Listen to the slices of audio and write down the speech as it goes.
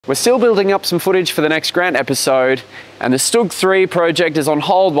We're still building up some footage for the next Grant episode, and the Stug 3 project is on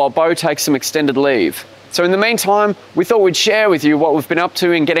hold while Bo takes some extended leave. So in the meantime, we thought we'd share with you what we've been up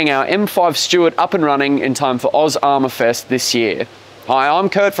to in getting our M5 Stuart up and running in time for Oz Armour Fest this year. Hi, I'm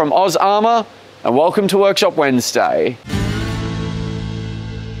Kurt from Oz Armour, and welcome to Workshop Wednesday.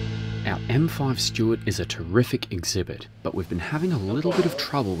 Our M5 Stuart is a terrific exhibit, but we've been having a little bit of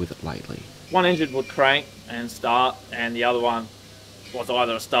trouble with it lately. One engine would crank and start, and the other one was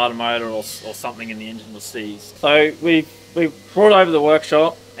either a starter motor or something in the engine was seized. So we brought over the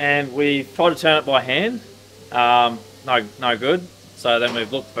workshop and we tried to turn it by hand. No good. So then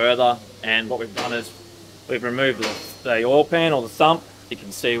we've looked further, and what we've done is we've removed the oil pan or the sump. You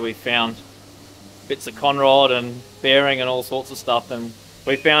can see we found bits of conrod and bearing and all sorts of stuff, and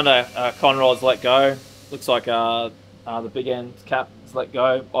we found a conrod's let go. Looks like the big end cap is let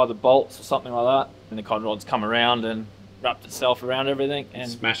go by the bolts or something like that, and the conrod's come around and wrapped itself around everything and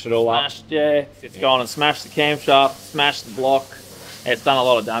smashed it all up. Yeah, it's gone and smashed the camshaft, smashed the block. It's done a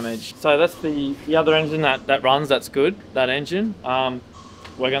lot of damage. So that's the other engine that runs. That's good, that engine.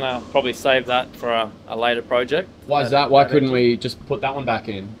 We're gonna probably save that for a later project. Why is that? Why couldn't we just put that one back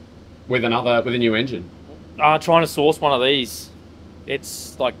in with a new engine? Trying to source one of these,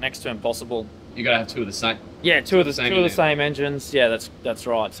 it's like next to impossible. You gotta have two of the same. Yeah, two of the same engines. Yeah, that's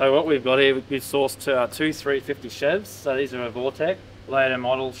right. So what we've got here, we've sourced two 350 Chevs. So these are a Vortec later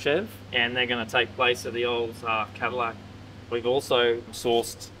model Chev, and they're going to take place of the old Cadillac. We've also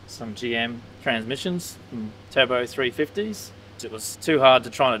sourced some GM transmissions, turbo 350s. It was too hard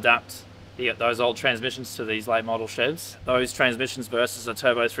to try and adapt those old transmissions to these late model Chevs. Those transmissions versus a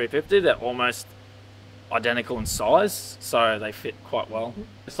turbo 350, they're almost identical in size, so they fit quite well.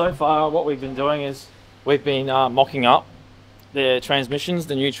 So far what we've been doing is we've been mocking up the transmissions,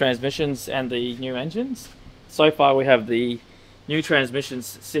 the new transmissions and the new engines. So far we have the new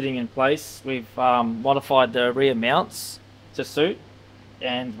transmissions sitting in place. We've modified the rear mounts to suit,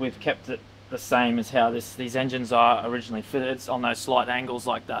 and we've kept it the same as how these engines are originally fitted, on those slight angles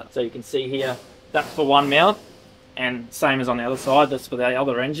like that. So you can see here, that's for one mount, and same as on the other side, that's for the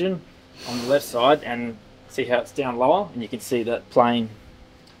other engine on the left side, and see how it's down lower, and you can see that plane.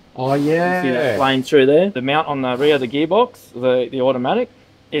 Oh yeah, see that plane through there. The mount on the rear of the gearbox, the automatic,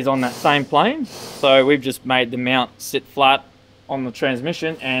 is on that same plane. So we've just made the mount sit flat on the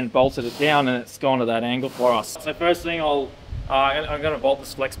transmission and bolted it down, and it's gone to that angle for us. So first thing, I'm going to bolt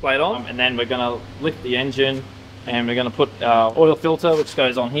this flex plate on, and then we're going to lift the engine, and we're going to put our oil filter, which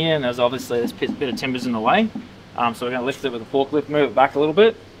goes on here, and there's a bit of timbers in the way. So we're going to lift it with a forklift, move it back a little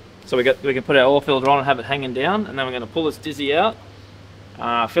bit. So we can put our oil filter on and have it hanging down, and then we're going to pull this dizzy out,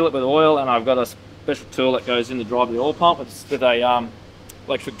 fill it with oil, and I've got a special tool that goes in to drive the oil pump with a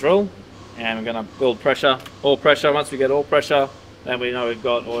electric drill, and we're going to build pressure, oil pressure. Once we get oil pressure, then we know we've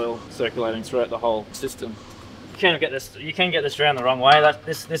got oil circulating throughout the whole system. You can get this around the wrong way.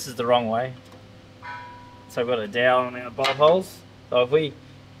 This is the wrong way. So we've got a dowel on our bolt holes. So if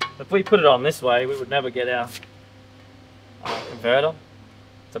we put it on this way, we would never get our converter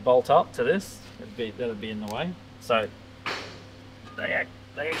to bolt up to this. That'd be in the way. So they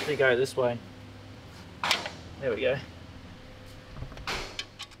actually go this way. There we go.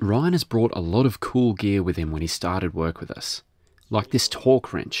 Ryan has brought a lot of cool gear with him when he started work with us, like this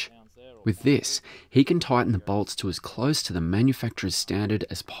torque wrench. With this, he can tighten the bolts to as close to the manufacturer's standard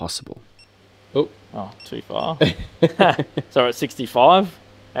as possible. Oh, too far. So we're at 65,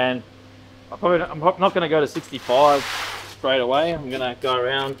 and I'm not going to go to 65 straight away. I'm going to go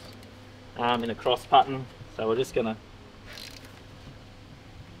around in a cross pattern. So we're just going to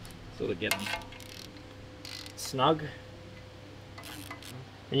sort of get them snug.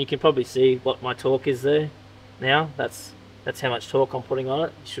 And you can probably see what my torque is there now. That's how much torque I'm putting on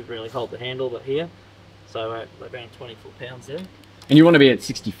it. You should really hold the handle but here. So we're around 24 pounds there. And you want to be at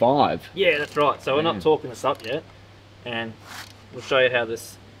 65? Yeah, that's right. So we're not torquing this up yet, and we'll show you how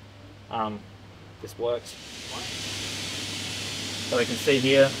this works. So we can see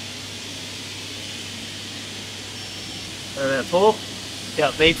here our torque, how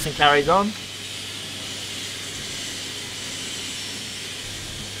it beeps and carries on.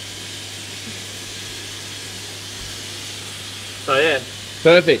 So yeah,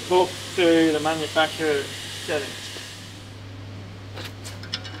 perfect. Torque to the manufacturer setting.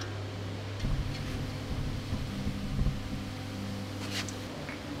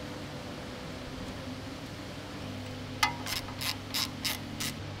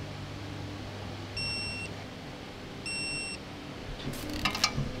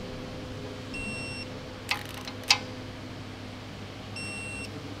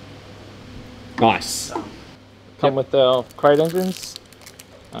 Nice. Come with our crate engines.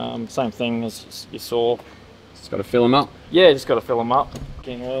 Same thing as you saw. Just got to fill them up. Yeah, just got to fill them up.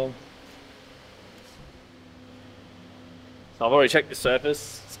 Getting oil. So I've already checked the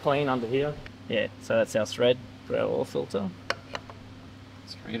surface. It's clean under here. Yeah, so that's our thread for our oil filter.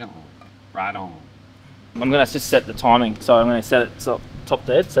 Straight on. Right on. I'm going to just set the timing. So I'm going to set it top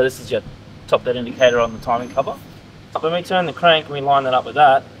dead. So this is your top dead indicator on the timing cover. When we turn the crank and we line that up with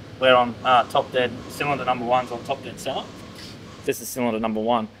that, we're on top dead. Cylinder number 1's on top dead center. This is cylinder number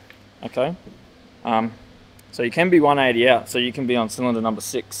 1. Okay. So you can be 180 out. So you can be on cylinder number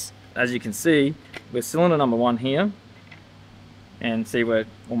 6. As you can see, we're cylinder number 1 here. And see we're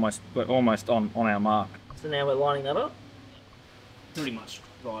almost on our mark. So now we're lining that up. Pretty much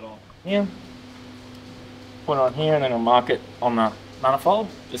right on here. Put it on here and then we'll mark it on the manifold.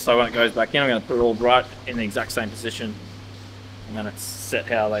 Just so when it goes back in, I'm going to put it all right in the exact same position. And then it's set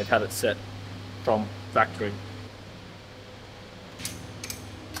how they've had it set from factory.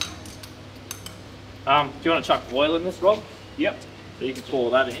 Do you want to chuck oil in this, Rob? Yep. So you can pour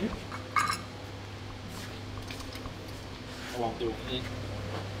that in. I won't do it.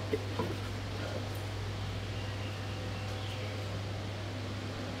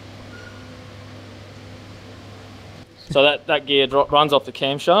 So that gear runs off the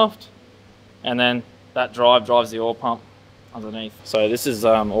camshaft, and then that drives the oil pump underneath. So this is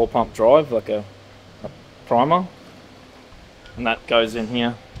oil pump drive, like a primer, and that goes in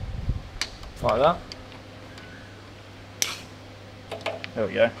here like that. There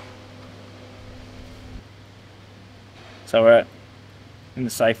we go. So we're in the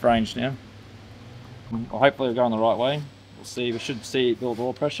safe range now. Well, hopefully we're going the right way. We'll see. We should see it build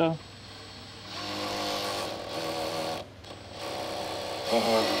oil pressure.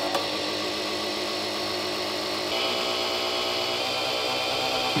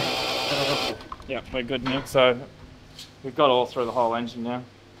 Yeah, we're good now. So we've got all through the whole engine now.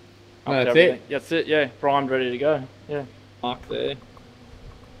 That's it? That's it, yeah. Primed, ready to go. Yeah. Mark there.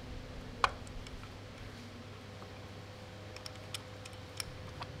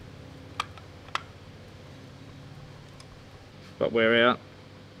 But we're out.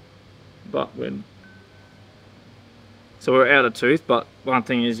 So we're out of tooth, but one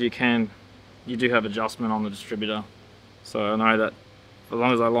thing is you do have adjustment on the distributor. So I know that as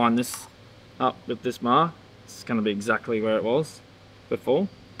long as I line this up with this mark, it's going to be exactly where it was before.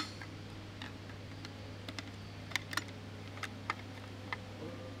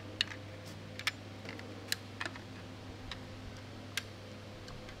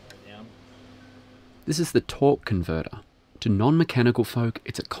 This is the torque converter. To non-mechanical folk,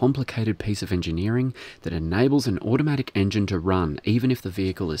 it's a complicated piece of engineering that enables an automatic engine to run even if the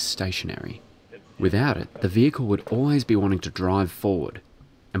vehicle is stationary. Without it, the vehicle would always be wanting to drive forward,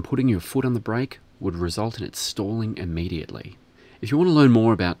 and putting your foot on the brake would result in it stalling immediately. If you want to learn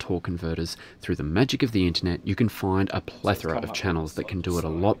more about torque converters, through the magic of the internet, you can find a plethora of channels that can do it a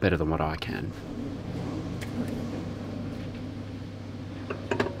lot better than what I can.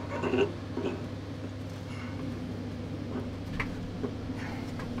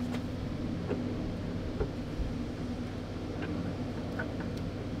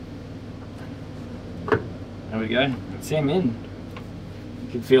 There we go. It's him in.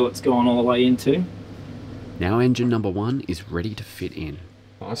 You can feel it's going all the way in too. Now engine number 1 is ready to fit in.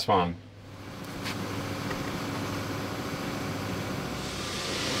 Nice one.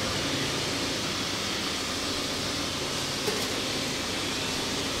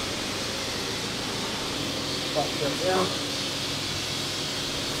 Down.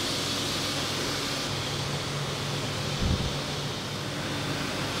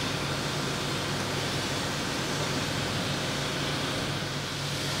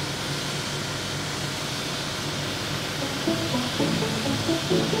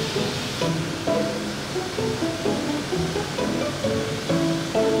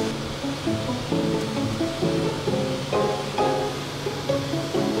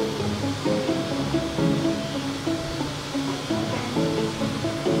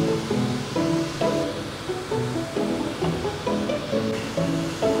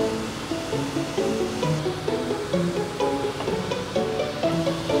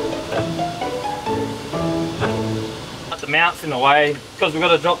 The mount's in the way because we've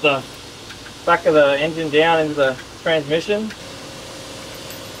got to drop the back of the engine down into the transmission.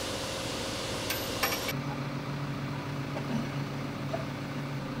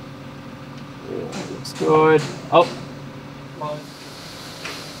 Looks good. Oh.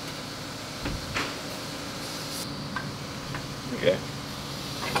 Okay.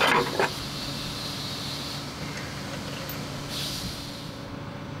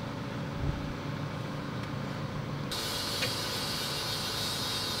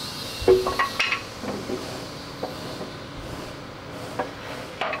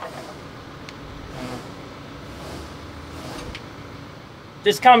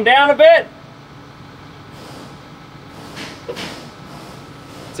 Just come down a bit.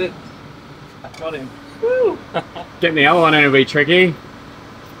 That's it. Got him. Woo! Getting the other one in will be tricky.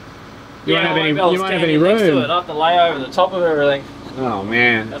 You won't have any. You won't have any room. Next to it. I have to lay over the top of everything. Oh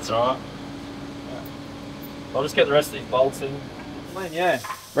man. That's all right. I'll just get the rest of these bolts in. Yeah.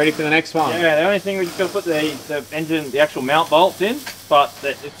 Ready for the next one? Yeah. The only thing we just got to put the engine, the actual mount bolts in, but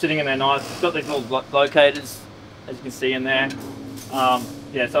it's sitting in there nice. It's got these little locators, as you can see in there.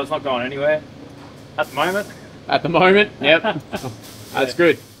 Yeah, so it's not going anywhere at the moment. At the moment, yep. That's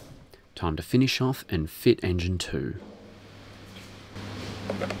good. Time to finish off and fit engine 2.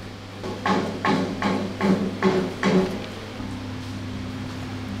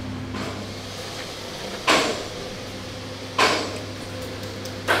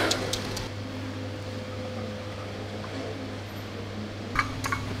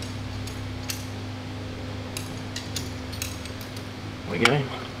 There we go.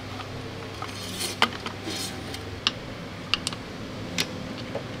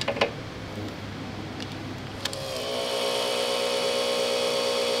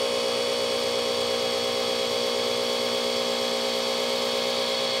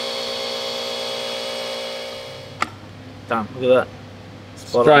 Done. Look at that.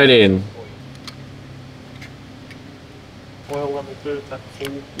 Straight in. Oil level 2.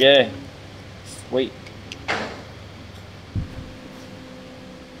 Yeah. Sweet.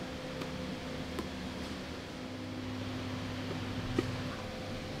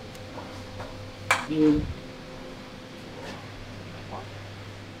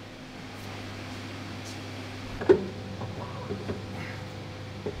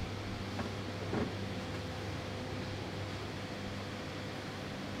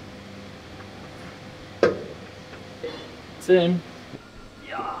 It's in.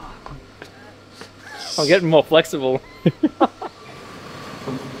 Yeah. I'm getting more flexible.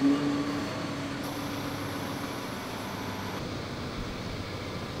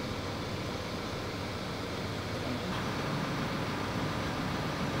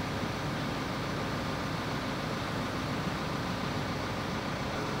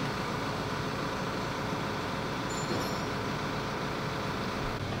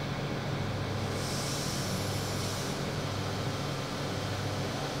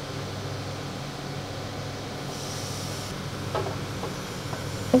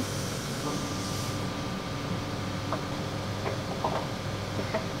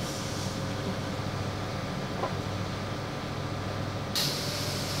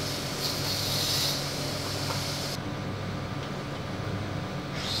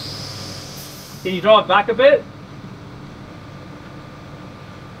 Can you drive back a bit?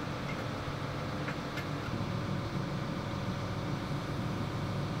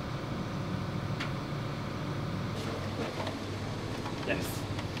 Yes.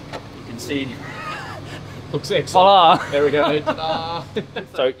 You can see. Looks excellent. Voila! There we go. Ta-da.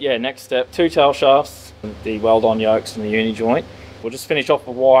 So yeah, next step, 2 tail shafts, the weld-on yokes and the uni joint. We'll just finish off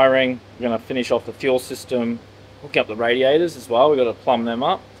the wiring. We're going to finish off the fuel system, hook up the radiators as well. We've got to plumb them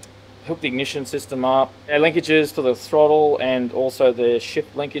up. Hook the ignition system up, our linkages for the throttle and also the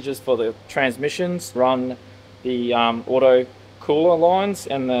shift linkages for the transmissions. Run the auto cooler lines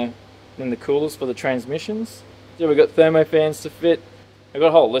and the coolers for the transmissions. So we've got thermo fans to fit. We've got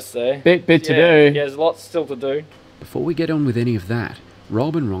a whole list there. Bit to do. Yeah, there's lots still to do. Before we get on with any of that,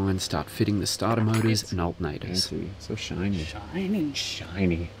 Rob and Ryan start fitting the starter motors and alternators. Fancy. So shiny.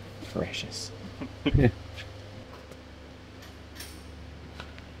 Shiny. Precious.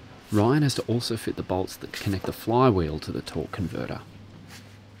 Ryan has to also fit the bolts that connect the flywheel to the torque converter.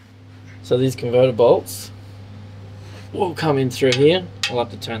 So these converter bolts will come in through here. I'll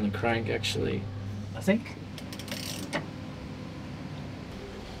have to turn the crank actually, I think.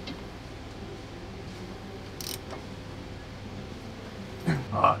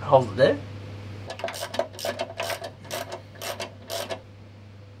 Alright, hold it there.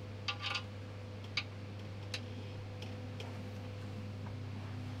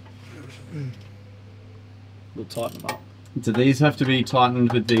 We'll tighten them up. Do these have to be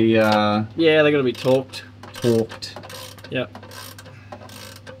tightened with the Yeah, they're going to be torqued. Yep.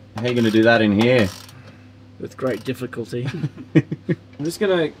 How are you going to do that in here? With great difficulty. I'm just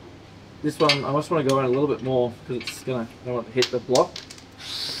going to, this one, I just want to go in a little bit more because it's going to, I don't want to hit the block.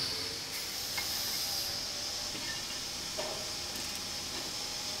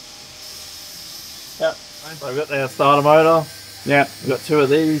 Yep. So I've got our starter motor. Yeah. We've got 2 of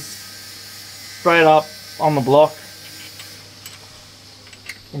these straight up on the block.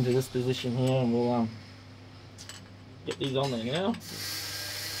 into this position here, and we'll get these on there now.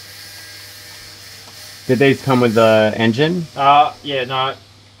 Did these come with the engine? Yeah, no,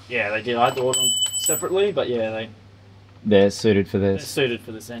 yeah, they did. I had to order them separately, but yeah, They're suited for they're this. suited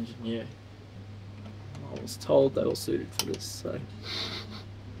for this engine. Yeah, I was told they were suited for this, so they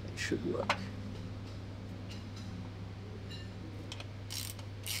should work.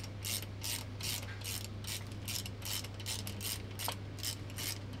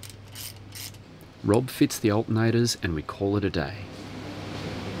 Rob fits the alternators and we call it a day.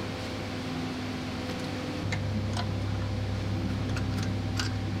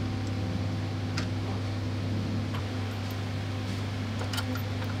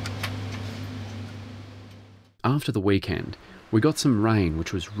 After the weekend, we got some rain,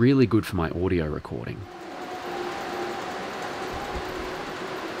 which was really good for my audio recording.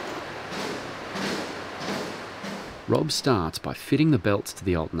 Rob starts by fitting the belts to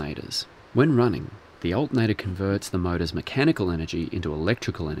the alternators. When running, the alternator converts the motor's mechanical energy into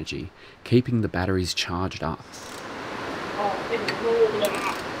electrical energy, keeping the batteries charged up.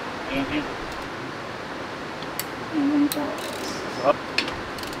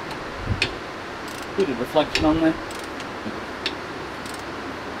 Bit of reflection on there.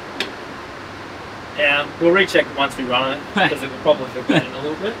 Yeah, we'll recheck it once we run it, because it will probably feel better in a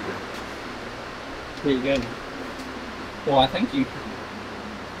little bit. There you go. Why, thank you.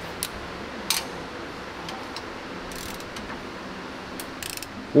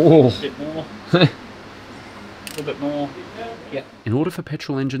 Oh. A bit more. A little bit more. Yeah. In order for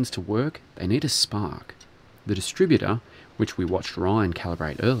petrol engines to work, they need a spark. The distributor, which we watched Ryan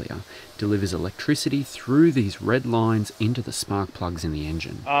calibrate earlier, delivers electricity through these red lines into the spark plugs in the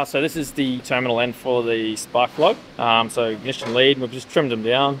engine. So this is the terminal end for the spark plug. So ignition lead, we've just trimmed them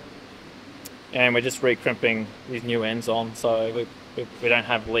down, and we're just re-crimping these new ends on, so we don't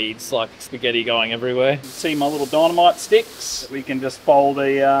have leads like spaghetti going everywhere. See my little dynamite sticks? We can just fold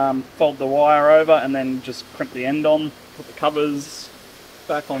the wire over and then just crimp the end on, put the covers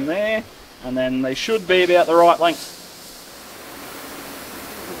back on there, and then they should be about the right length.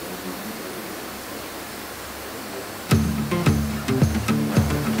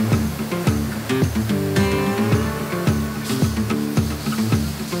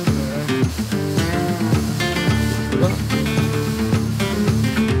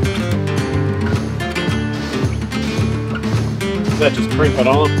 That just crimp it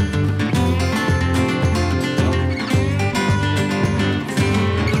on.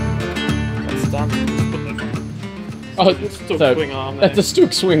 That's done. Oh, Stook so swing arm that's a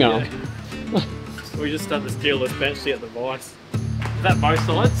Stuart swing arm. Yeah. We just done the steel this bench to get the vice. Is that both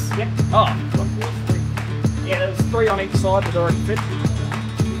sides? Yeah. Oh. Yeah, there's 3 on each side that already fit.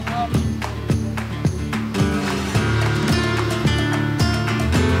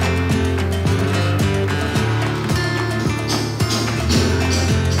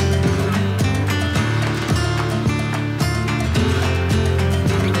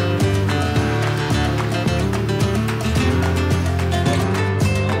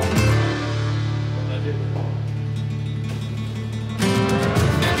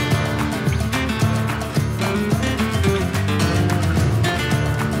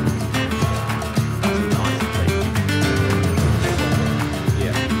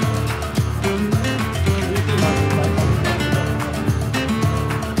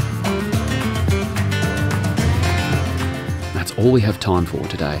 That's all we have time for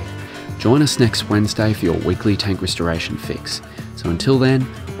today. Join us next Wednesday for your weekly tank restoration fix. So until then,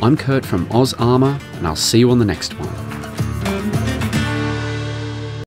 I'm Kurt from Oz Armour, and I'll see you on the next one.